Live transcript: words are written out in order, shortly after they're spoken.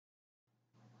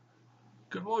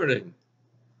Good morning.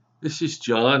 This is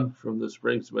John from the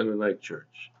Springs Mennonite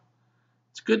Church.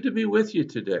 It's good to be with you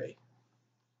today.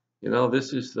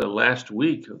 This is the last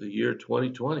week of the year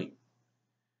 2020.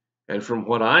 And from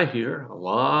what I hear, a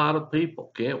lot of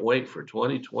people can't wait for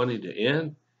 2020 to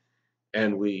end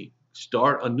and we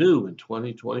start anew in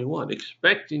 2021,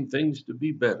 expecting things to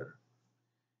be better.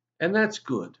 And that's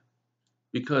good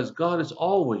because God is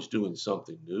always doing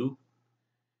something new.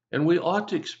 And we ought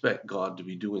to expect God to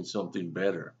be doing something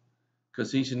better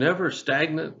because he's never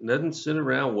stagnant, doesn't sit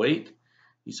around, wait.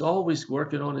 He's always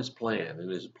working on his plan, and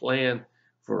his plan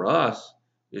for us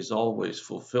is always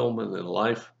fulfillment in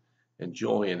life and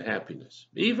joy and happiness.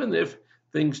 Even if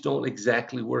things don't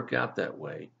exactly work out that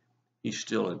way, he's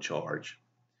still in charge.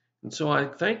 And so I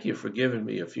thank you for giving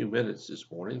me a few minutes this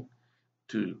morning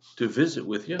to visit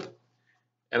with you.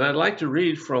 And I'd like to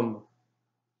read from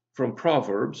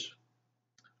Proverbs,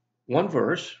 one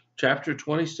verse, chapter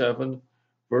 27,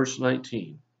 verse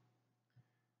 19.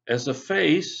 As a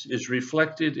face is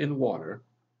reflected in water,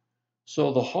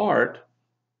 so the heart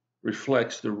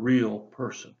reflects the real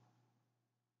person.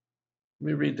 Let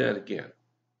me read that again.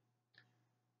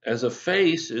 As a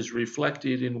face is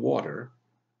reflected in water,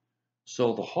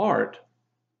 so the heart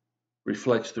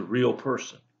reflects the real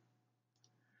person.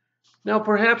 Now,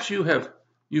 perhaps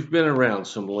you've been around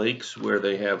some lakes where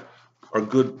they have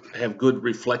good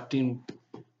reflecting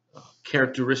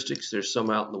characteristics. There's some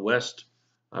out in the west.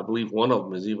 I believe one of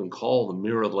them is even called the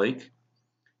Mirror Lake.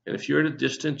 And if you're at a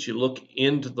distance, you look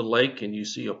into the lake and you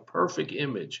see a perfect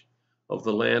image of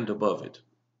the land above it.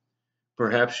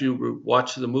 Perhaps you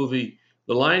watched the movie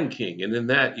The Lion King, and in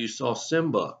that you saw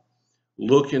Simba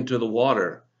look into the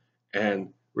water,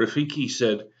 and Rafiki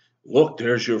said, "Look,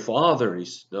 there's your father." He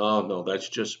said, "No, that's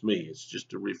just me. It's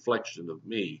just a reflection of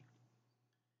me."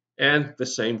 And the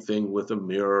same thing with a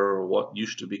mirror, or what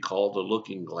used to be called a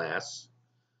looking glass.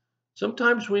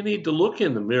 Sometimes we need to look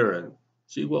in the mirror and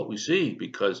see what we see,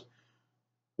 because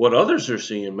what others are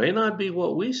seeing may not be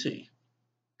what we see.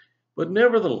 But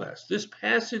nevertheless, this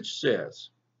passage says,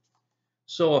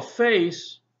 so a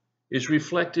face is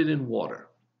reflected in water.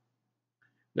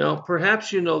 Now,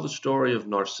 perhaps you know the story of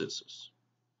Narcissus.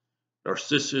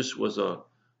 Narcissus was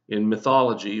in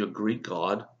mythology, a Greek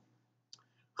god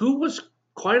who was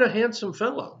quite a handsome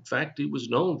fellow. In fact, he was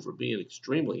known for being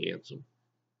extremely handsome.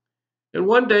 And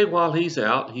one day while he's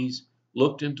out, he's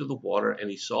looked into the water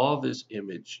and he saw this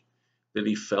image that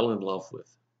he fell in love with.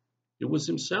 It was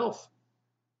himself.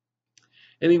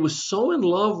 And he was so in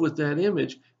love with that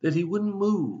image that he wouldn't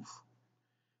move.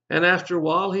 And after a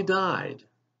while, he died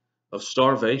of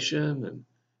starvation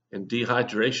and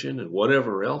dehydration and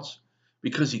whatever else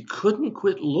because he couldn't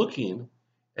quit looking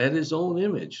at his own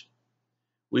image.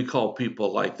 We call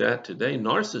people like that today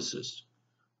narcissists,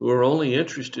 who are only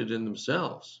interested in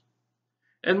themselves.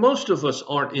 And most of us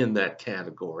aren't in that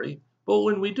category, but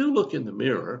when we do look in the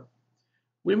mirror,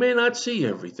 we may not see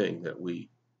everything that we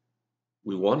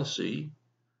want to see.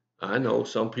 I know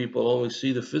some people only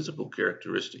see the physical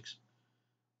characteristics,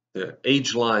 the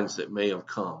age lines that may have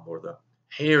come, or the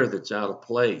hair that's out of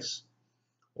place,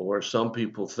 or some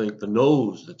people think the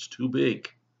nose that's too big.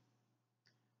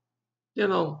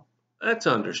 That's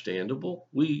understandable.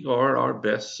 We are our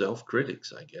best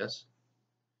self-critics, I guess.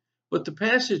 But the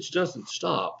passage doesn't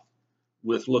stop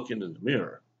with looking in the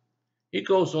mirror. It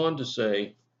goes on to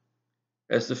say,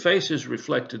 as the face is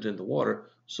reflected in the water,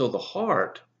 so the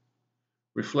heart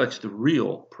reflects the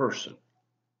real person.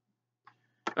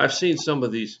 I've seen some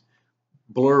of these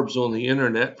blurbs on the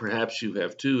internet, perhaps you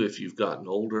have too if you've gotten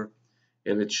older,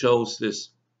 and it shows this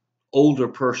older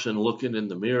person looking in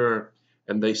the mirror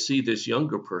and they see this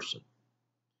younger person.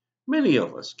 Many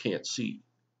of us can't see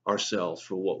ourselves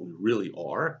for what we really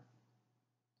are,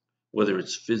 whether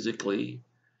it's physically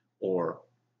or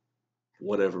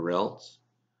whatever else.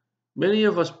 Many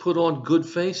of us put on good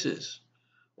faces,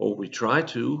 or we try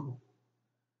to.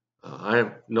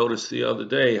 I noticed the other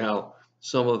day how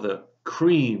some of the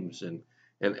creams and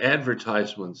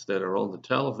advertisements that are on the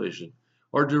television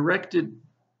are directed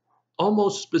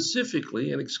almost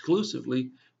specifically and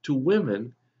exclusively to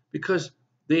women, because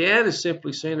the ad is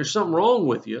simply saying there's something wrong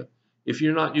with you if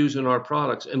you're not using our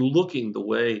products and looking the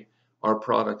way our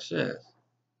product says.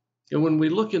 And when we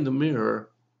look in the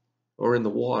mirror or in the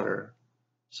water,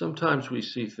 sometimes we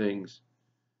see things,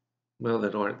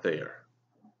 that aren't there.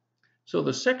 So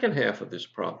the second half of this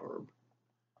proverb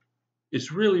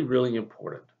is really, really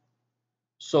important.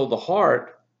 So the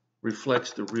heart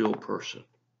reflects the real person.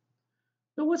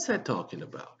 Now, what's that talking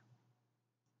about?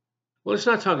 Well, it's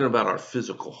not talking about our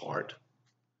physical heart.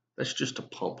 That's just a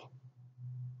pump.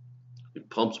 It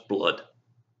pumps blood.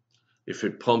 If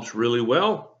it pumps really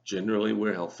well, generally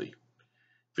we're healthy.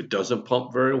 If it doesn't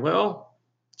pump very well,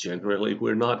 generally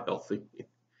we're not healthy.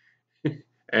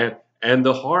 And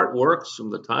the heart works from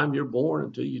the time you're born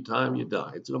until the time you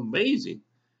die. It's an amazing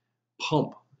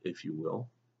pump, if you will.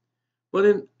 But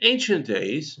in ancient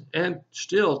days, and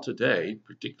still today,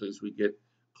 particularly as we get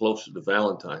closer to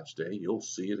Valentine's Day, you'll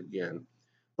see it again.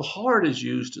 The heart is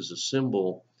used as a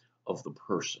symbol of the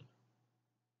person.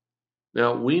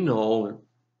 Now, we know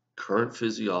current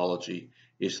physiology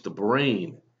is the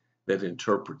brain that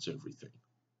interprets everything.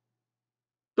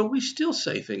 But we still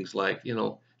say things like,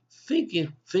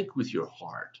 think with your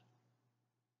heart.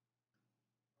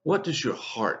 What does your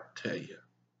heart tell you?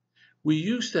 We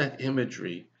use that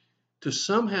imagery to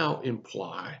somehow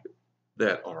imply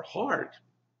that our heart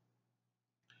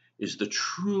is the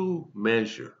true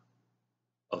measure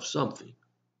of something.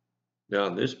 Now,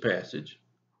 in this passage,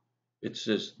 it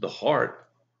says the heart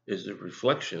is a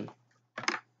reflection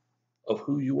of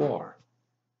who you are,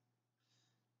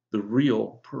 the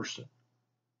real person.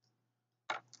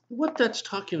 What that's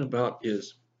talking about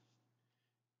is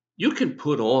you can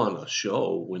put on a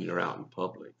show when you're out in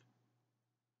public.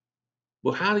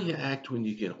 Well, how do you act when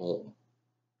you get home?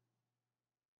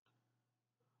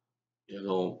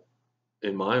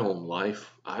 In my own life,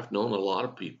 I've known a lot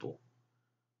of people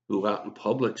who out in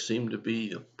public seem to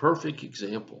be a perfect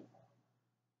example.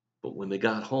 But when they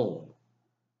got home,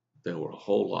 they were a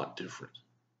whole lot different.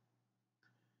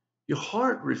 Your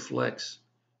heart reflects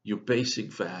your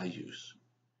basic values,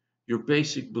 your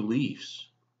basic beliefs,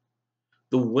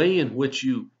 the way in which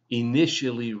you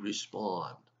initially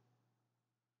respond.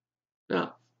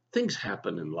 Now, things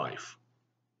happen in life.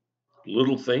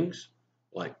 Little things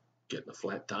like getting a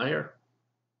flat tire,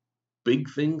 big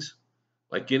things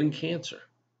like getting cancer,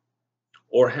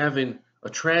 or having a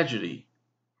tragedy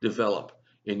develop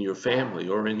in your family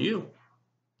or in you.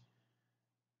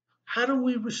 How do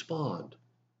we respond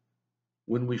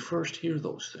when we first hear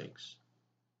those things?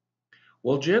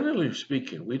 Well, generally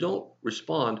speaking, we don't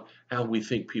respond how we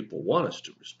think people want us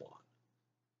to respond.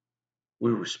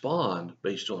 We respond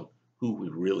based on who we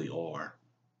really are.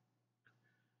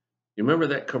 You remember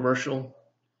that commercial?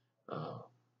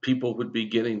 People would be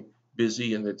getting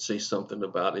busy and they'd say something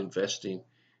about investing,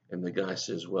 and the guy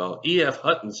says, well, E.F.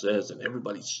 Hutton says, and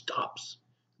everybody stops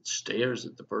and stares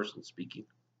at the person speaking.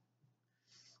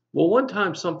 Well, one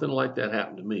time something like that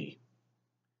happened to me.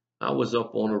 I was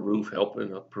up on a roof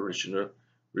helping a parishioner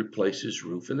replace his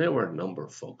roof, and there were a number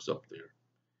of folks up there.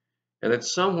 And at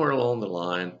somewhere along the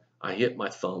line, I hit my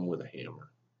thumb with a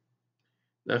hammer.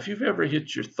 Now, if you've ever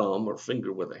hit your thumb or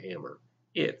finger with a hammer,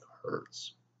 it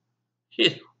hurts.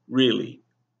 It really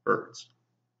hurts.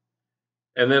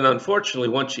 And then, unfortunately,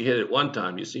 once you hit it one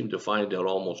time, you seem to find out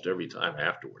almost every time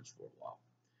afterwards for a while.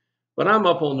 But I'm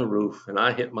up on the roof, and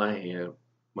I hit my hand,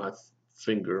 my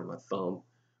finger, my thumb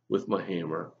with my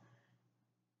hammer.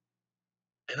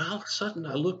 And all of a sudden,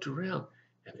 I looked around,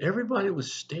 and everybody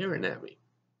was staring at me.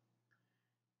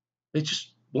 They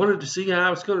just wanted to see how I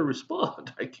was going to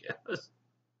respond, I guess.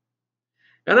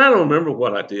 And I don't remember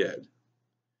what I did.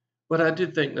 But I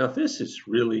did think, now this is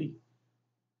really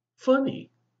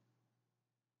funny.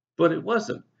 But it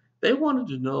wasn't. They wanted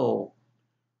to know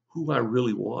who I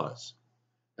really was.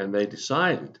 And they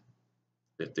decided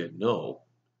that they'd know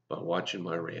by watching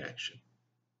my reaction.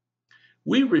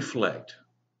 We reflect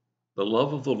the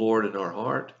love of the Lord in our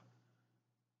heart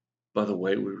by the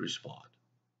way we respond.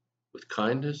 With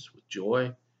kindness, with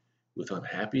joy, with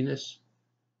unhappiness,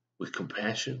 with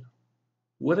compassion,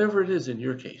 whatever it is in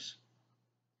your case.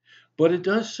 But it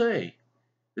does say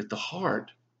that the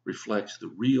heart reflects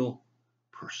the real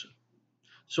person.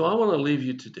 So I want to leave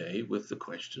you today with the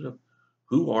question of,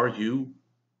 who are you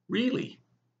really?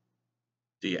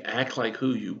 Do you act like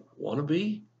who you want to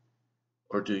be,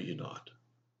 or do you not?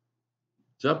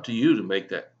 It's up to you to make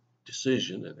that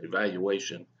decision and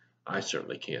evaluation. I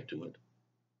certainly can't do it.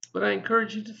 But I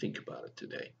encourage you to think about it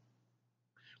today.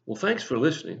 Well, thanks for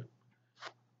listening.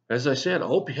 As I said, I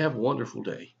hope you have a wonderful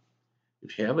day.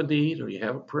 If you have a need or you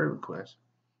have a prayer request,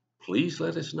 please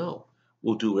let us know.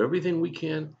 We'll do everything we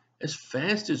can as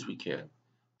fast as we can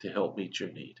to help meet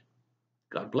your need.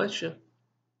 God bless you.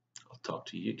 I'll talk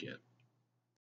to you again.